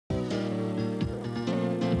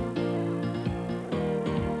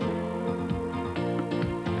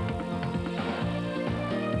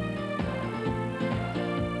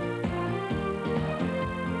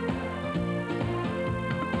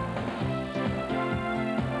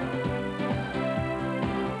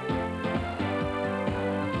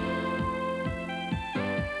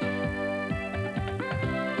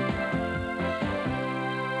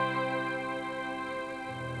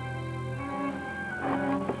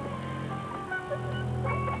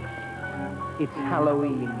It's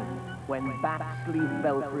Halloween, when bats leave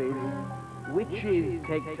belfries, witches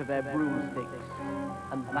take to their broomsticks,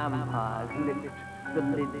 and vampires lift the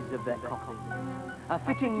lids of their coffins. A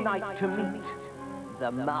fitting night to meet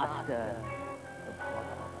the master of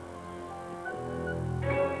horror.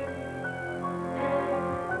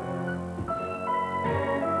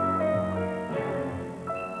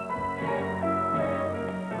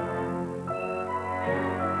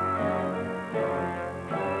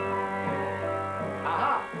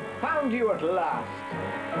 Found you at last.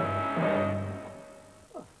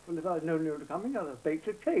 Oh, well, if I'd known you were coming, I'd have baked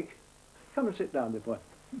a cake. Come and sit down, dear boy.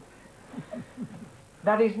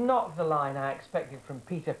 That is not the line I expected from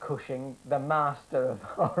Peter Cushing, the master of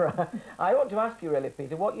horror. I want to ask you really,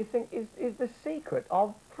 Peter, what you think is the secret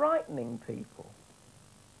of frightening people?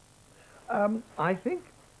 I think,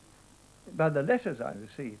 by the letters I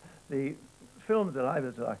received, the films that I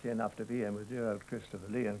was lucky enough to be in with dear old Christopher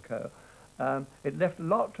Lee and co., it left a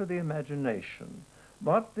lot to the imagination.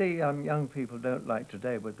 What the young people don't like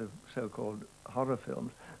today with the so-called horror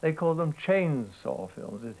films, they call them chainsaw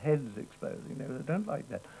films, with heads exploding. They don't like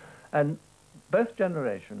that. And both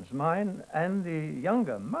generations, mine and the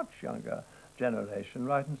younger, much younger generation,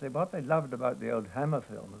 write and say what they loved about the old Hammer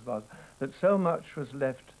films was that so much was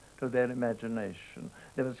left to their imagination.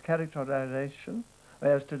 There was characterization,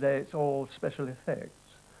 whereas today it's all special effects.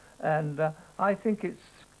 And I think it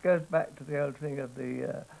goes back to the old thing of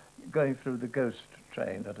the going through the ghost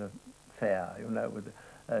train at a fair, you know, with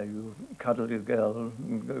you cuddle your girl,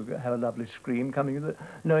 and go have a lovely scream,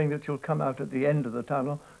 knowing that you'll come out at the end of the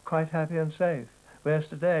tunnel quite happy and safe. Whereas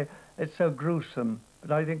today, it's so gruesome.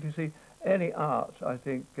 But I think, you see, any art, I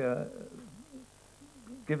think,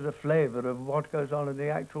 gives a flavour of what goes on in the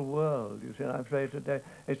actual world. You see, and I'm afraid today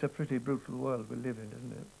it's a pretty brutal world we live in,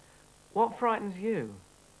 isn't it? What frightens you?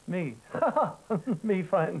 Me. Me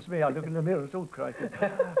frightens me. I look in the mirror, it's all crikey.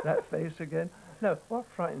 That face again. No, what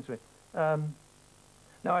frightens me?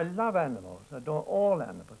 Now, I love animals. I adore all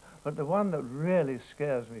animals. But the one that really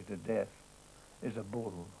scares me to death is a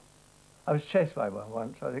bull. I was chased by one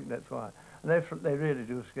once, I think that's why. And they really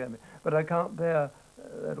do scare me. But I can't bear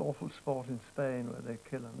that awful sport in Spain where they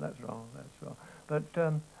kill them. That's wrong, that's wrong. But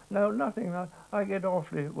no, nothing. I get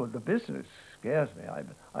awfully, well, the business scares me.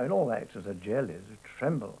 I mean, all actors are jellies, they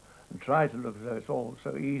tremble and try to look as though it's all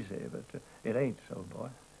so easy, but it ain't, old boy.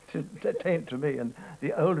 It ain't to me, and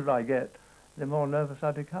the older I get, the more nervous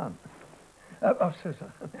I become. Oh, so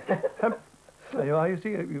sorry. So you see,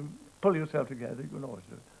 you pull yourself together, you can always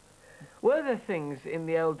do it. Were there things in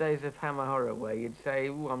the old days of Hammer Horror where you'd say,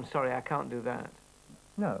 oh, I'm sorry, I can't do that?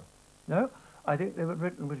 No, no. I think they were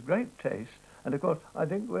written with great taste, and of course, I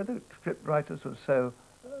think where the script writers were so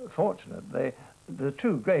fortunate, the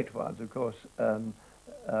two great ones, of course,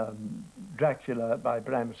 Dracula by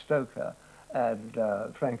Bram Stoker and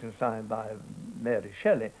Frankenstein by Mary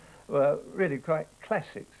Shelley, were really quite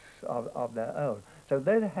classics of their own. So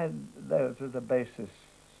they had those as the basis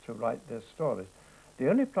to write their stories. The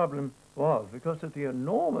only problem was, because of the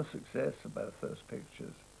enormous success of both those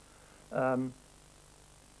pictures,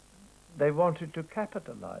 they wanted to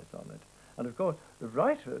capitalize on it. And of course, the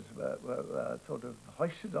writers were sort of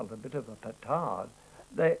hoisted on a bit of a petard.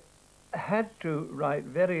 They had to write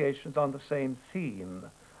variations on the same theme,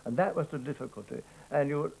 and that was the difficulty.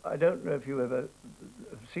 And I don't know if you ever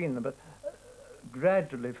have seen them, but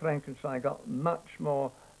gradually Frankenstein got much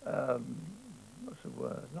more, what's the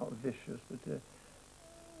word, not vicious, but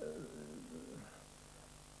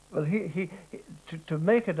well, to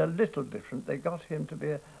make it a little different, they got him to be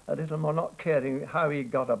a little more not caring how he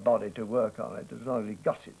got a body to work on it, as long as he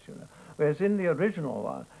got it, you know. Whereas in the original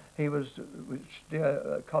one, he was, which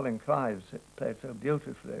dear Colin Clive played so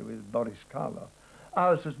beautifully with Boris Karloff,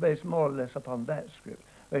 ours was based more or less upon that script,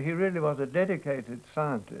 where he really was a dedicated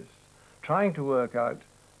scientist trying to work out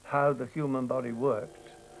how the human body worked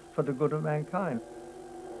for the good of mankind.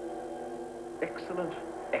 Excellent,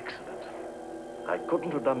 excellent. I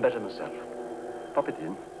couldn't have done better myself. Pop it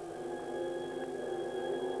in.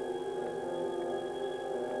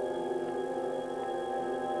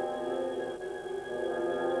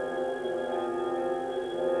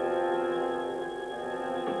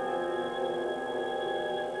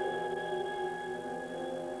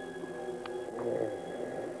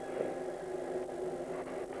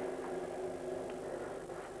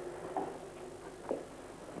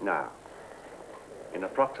 Now, in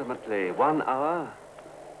approximately 1 hour,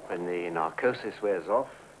 when the narcosis wears off,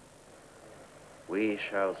 we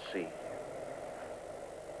shall see.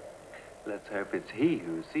 Let's hope it's he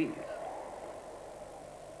who sees.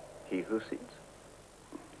 He who sees.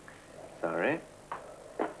 Sorry.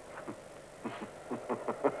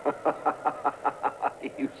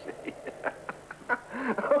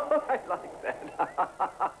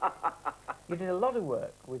 You did a lot of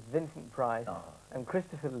work with Vincent Price and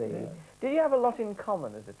Christopher Lee. Yeah. Did you have a lot in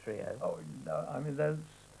common as a trio? Oh, no, I mean,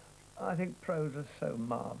 I think pros are so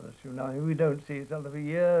marvellous, you know. I mean, we don't see each other for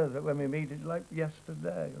years, but when we meet, it's like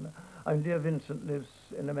yesterday, you know. I mean, dear Vincent lives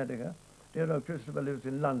in America. Dear old Christopher lives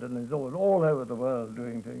in London and is all over the world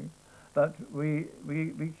doing things. But we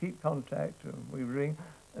keep contact, and we ring.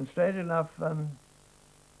 And strange enough,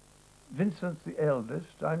 Vincent's the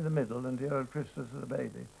eldest, I'm the middle, and dear old Christopher's the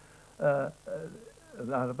baby. Now,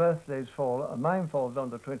 the birthdays fall, mine falls on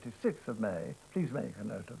the 26th of May. Please make a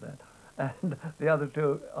note of that. And the other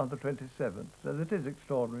two on the 27th. So it is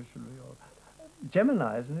extraordinary, should we all.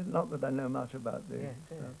 Gemini, isn't it? Not that I know much about this. Yes,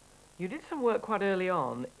 it is. You did some work quite early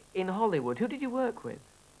on in Hollywood. Who did you work with?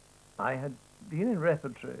 I had been in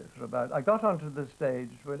repertory for about... I got onto the stage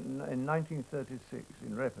in 1936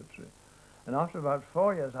 in repertory. And after about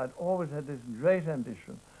 4 years, I'd always had this great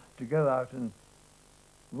ambition to go out and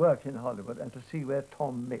work in Hollywood and to see where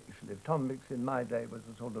Tom Mix lived. Tom Mix in my day was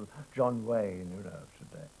the sort of John Wayne, you know, of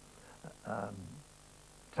today.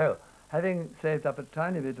 So, having saved up a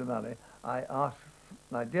tiny bit of money, I asked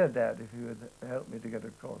my dear dad if he would help me to get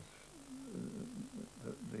across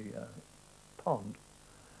the pond.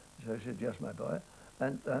 So he said, yes, my boy,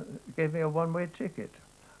 and gave me a one-way ticket,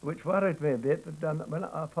 which worried me a bit, but when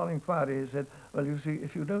upon inquiry he said, well, you see,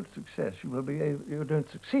 if you don't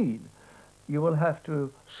succeed, you will have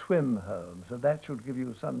to swim home, so that should give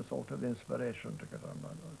you some sort of inspiration to get on my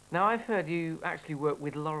boat. Now, I've heard you actually work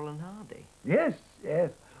with Laurel and Hardy. Yes,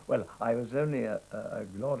 yes. Well, I was only a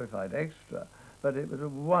glorified extra, but it was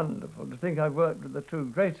wonderful to think I worked with the two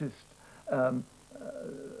greatest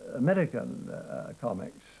American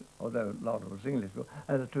comics, although Laurel was English,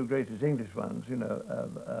 and the two greatest English ones, you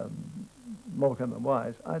know, Morecambe and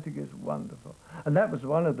Wise. I think it's wonderful. And that was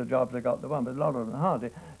one of the jobs I got, the one with Laurel and Hardy,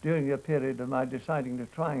 during a period of my deciding to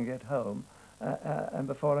try and get home, and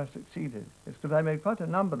before I succeeded. It's because I made quite a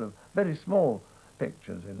number of very small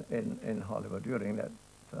pictures in Hollywood during that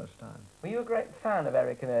first time. Were you a great fan of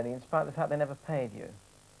Eric and Ernie, in spite of the fact they never paid you?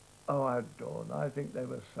 Oh, I adored them. I think they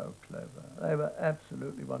were so clever. They were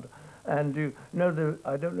absolutely wonderful. And you know,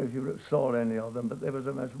 I don't know if you saw any of them, but there was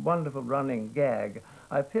a most wonderful running gag.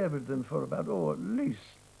 I appeared with them for about, at least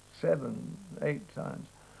 7, 8 times.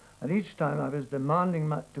 And each time I was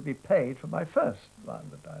demanding to be paid for my first one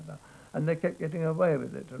that I'd done. And they kept getting away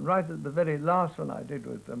with it. And right at the very last one I did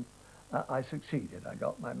with them, I succeeded. I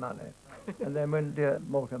got my money. And then when dear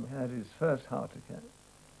Morecambe had his first heart attack,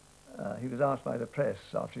 he was asked by the press,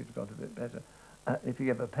 after he'd got a bit better, if he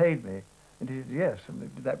ever paid me. And he said, yes, and he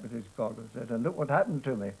did that with his goggles, and look what happened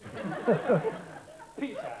to me.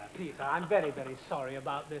 Peter, I'm very, very sorry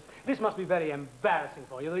about this. This must be very embarrassing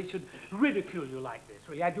for you, that he should ridicule you like this.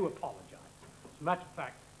 Really, I do apologize. As a matter of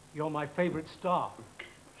fact, you're my favorite star.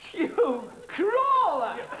 You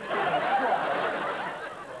crawler!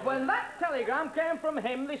 When that telegram came from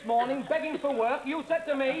him this morning begging for work, you said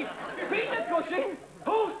to me, Peter Cushing?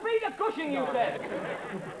 Who's Peter Cushing, you said?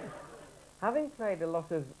 Having played a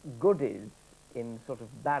lot of goodies in sort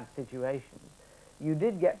of bad situations, you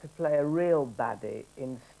did get to play a real baddie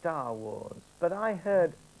in Star Wars. But I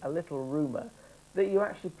heard a little rumour that you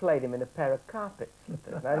actually played him in a pair of carpet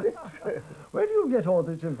slippers. Now, is this true? Where do you get all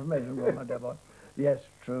this information from, my dear boy? Yes,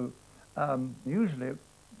 true. Usually,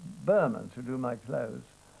 Burmans who do my clothes,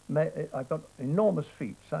 I've got enormous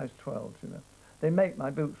feet, size 12s, you know. They make my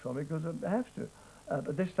boots for me because they have to.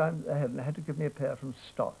 But this time they hadn't. They had to give me a pair from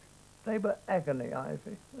stock. They were agony,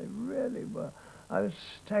 Ivy. They really were. I was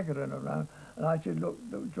staggering around, and I said, look,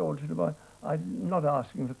 George, boy, I'm not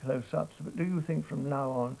asking for close-ups, but do you think from now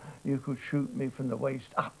on you could shoot me from the waist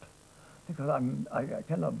up? Because I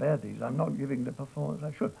cannot bear these. I'm not giving the performance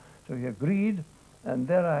I should. So he agreed, and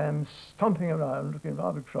there I am stomping around, looking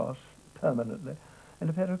rather cross, permanently, in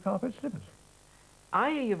a pair of carpet slippers.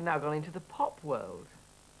 I hear you've now gone into the pop world.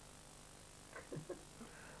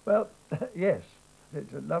 Well, yes.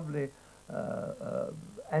 It's a lovely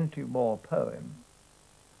anti-war poem.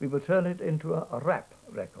 We will turn it into a rap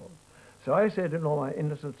record. So I said in all my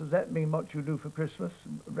innocence, does that mean what you do for Christmas?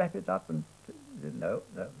 Wrap it up? And no.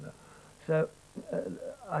 So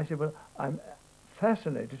I said, well, I'm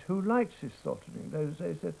fascinated. Who likes this sort of thing?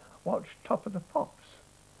 They said, watch Top of the Pops,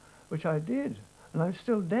 which I did, and I'm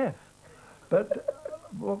still deaf. But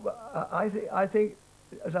I think,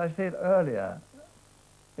 as I said earlier,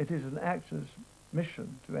 it is an actor's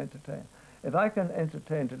mission to entertain. If I can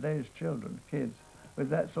entertain today's children, kids, with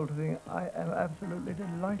that sort of thing, I am absolutely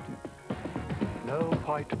delighted. No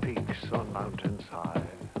white peaks on mountains high,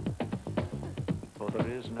 for there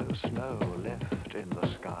is no snow left in the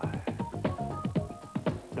sky.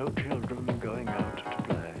 No children going out to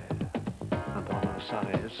play, a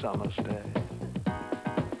sunny summer's day.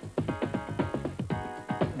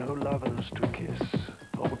 No lovers to kiss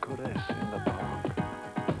or caress in the park.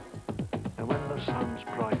 And when the sun's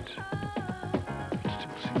bright, it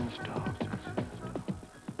still seems dark.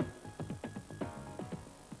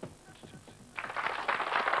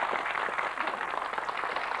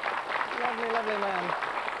 Lovely, lovely man.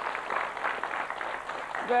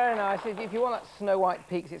 Very nice. If you want that Snow White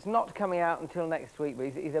Peaks, it's not coming out until next week, but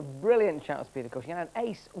he's a brilliant chap, Peter Cushing, and an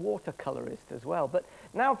ace watercolourist as well. But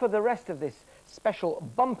now for the rest of this special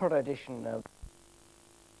bumper edition of